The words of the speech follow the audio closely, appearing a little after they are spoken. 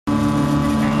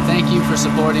you for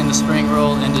supporting the spring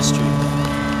roll industry.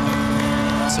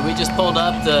 So we just pulled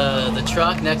up the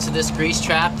truck next to this grease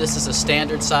trap. This is a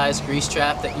standard size grease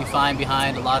trap that you find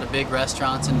behind a lot of big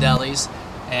restaurants and delis.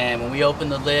 And when we open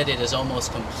the lid, it is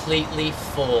almost completely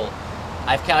full.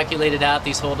 I've calculated out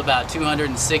these hold about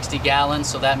 260 gallons,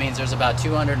 so that means there's about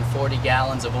 240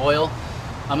 gallons of oil.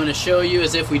 I'm going to show you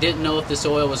as if we didn't know if this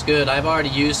oil was good. I've already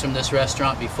used from this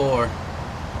restaurant before.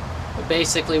 But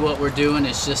basically what we're doing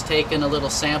is just taking a little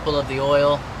sample of the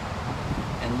oil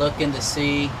and looking to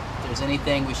see if there's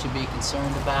anything we should be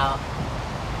concerned about.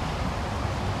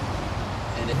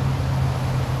 And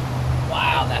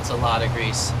wow, that's a lot of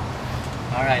grease.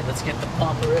 All right, let's get the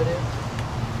pump ready.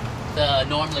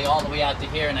 Normally all the way out to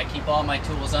here, and I keep all my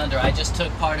tools under. I just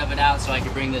took part of it out so I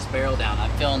could bring this barrel down.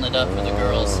 I'm filling it up for the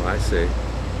girls. Oh, I see.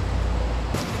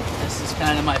 This is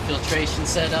kind of my filtration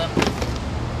setup.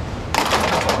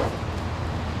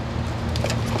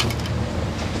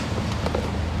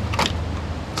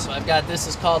 So I've got, this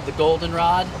is called the golden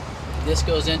rod. This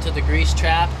goes into the grease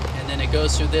trap, and then it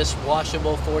goes through this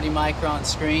washable 40 micron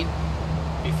screen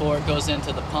before it goes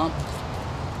into the pump.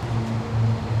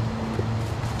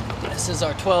 This is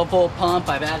our 12 volt pump.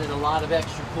 I've added a lot of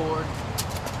extra cord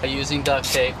by using duct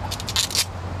tape.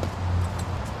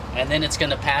 And then it's going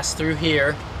to pass through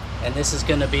here, and this is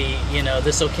going to be, you know,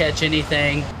 this will catch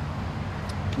anything.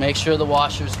 Make sure the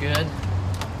washer's good.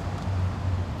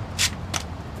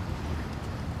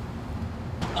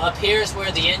 Up here is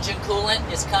where the engine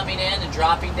coolant is coming in and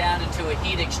dropping down into a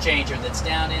heat exchanger that's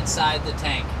down inside the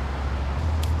tank.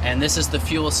 And this is the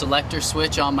fuel selector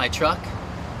switch on my truck.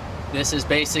 This is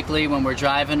basically when we're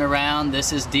driving around,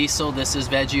 this is diesel, this is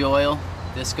veggie oil.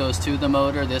 This goes to the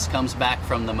motor, this comes back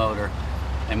from the motor.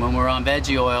 And when we're on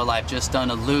veggie oil, I've just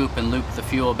done a loop and looped the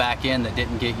fuel back in that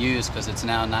didn't get used because it's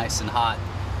now nice and hot.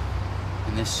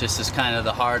 And this just is kind of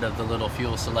the heart of the little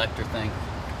fuel selector thing.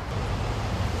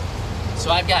 So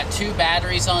I've got 2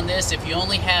 batteries on this. If you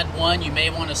only had one, you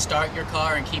may want to start your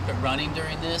car and keep it running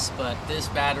during this, but this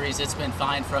battery's, it's been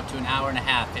fine for up to an hour and a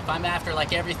half. If I'm after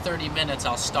like every 30 minutes,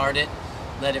 I'll start it,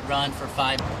 let it run for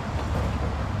 5 minutes.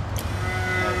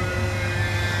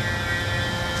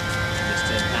 Just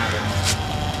didn't matter.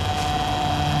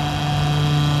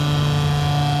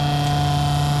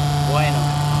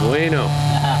 Bueno.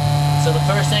 So the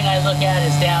first thing I look at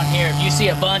is down here. If you see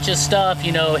a bunch of stuff,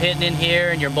 you know, hitting in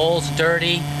here and your bowl's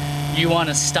dirty, you want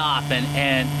to stop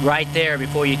and right there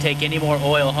before you take any more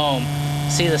oil home.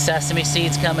 See the sesame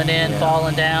seeds coming in,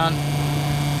 falling down?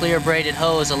 Clear braided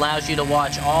hose allows you to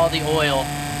watch all the oil.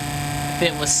 If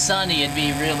it was sunny, it'd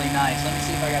be really nice. Let me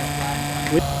see if I got a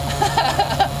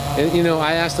flashlight. And you know,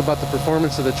 I asked about the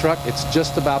performance of the truck. It's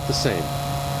just about the same.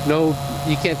 No,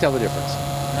 you can't tell the difference.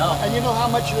 No. And you know how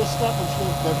much of this stuff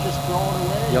they're just throwing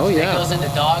away? Oh yeah. It goes into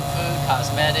dog food,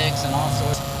 cosmetics, and all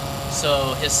sorts.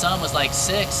 So his son was like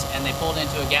 6, and they pulled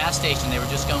into a gas station. They were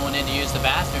just going in to use the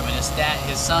bathroom, and his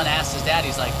son asked his dad,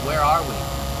 he's like, "Where are we?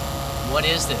 What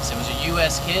is this?" It was a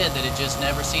U.S. kid that had just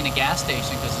never seen a gas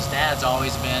station because his dad's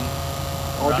always been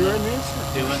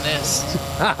doing this.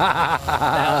 That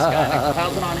was kind of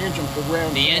how's it on engine for wear?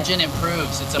 The engine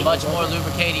improves. It's a much more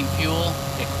lubricating fuel.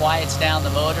 It quiets down the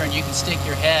motor, and you can stick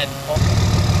your head.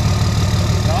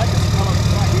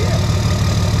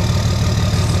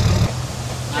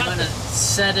 I'm going to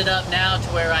set it up now to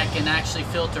where I can actually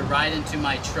filter right into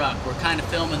my truck. We're kind of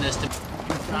filming this to...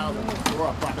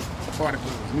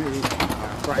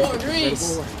 More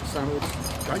grease!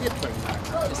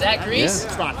 Is that grease?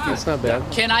 Yeah, it's not bad.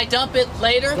 Can I dump it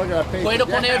later? Puedo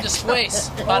poner después.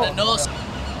 Para no...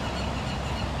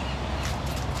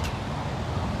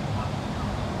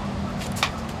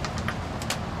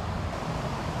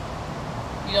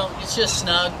 You know, it's just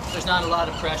snug. There's not a lot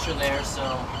of pressure there,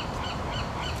 so...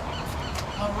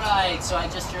 Alright, so I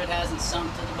just sure it hasn't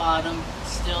sunk to the bottom.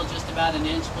 Still just about an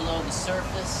inch below the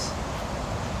surface.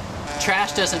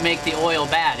 Trash doesn't make the oil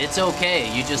bad. It's okay.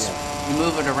 You just you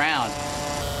move it around.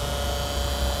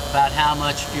 About how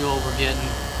much fuel we're getting.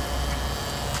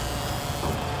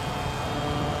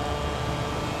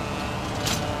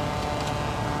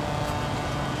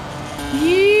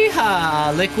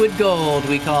 Yeehaw! Liquid gold,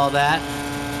 we call that.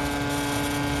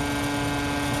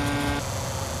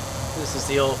 This is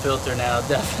the old filter now,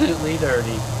 definitely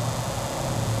dirty.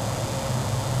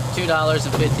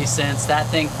 $2.50. That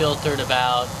thing filtered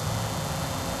about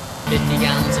 50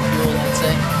 gallons of fuel, I'd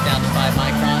say, down to 5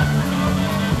 micron.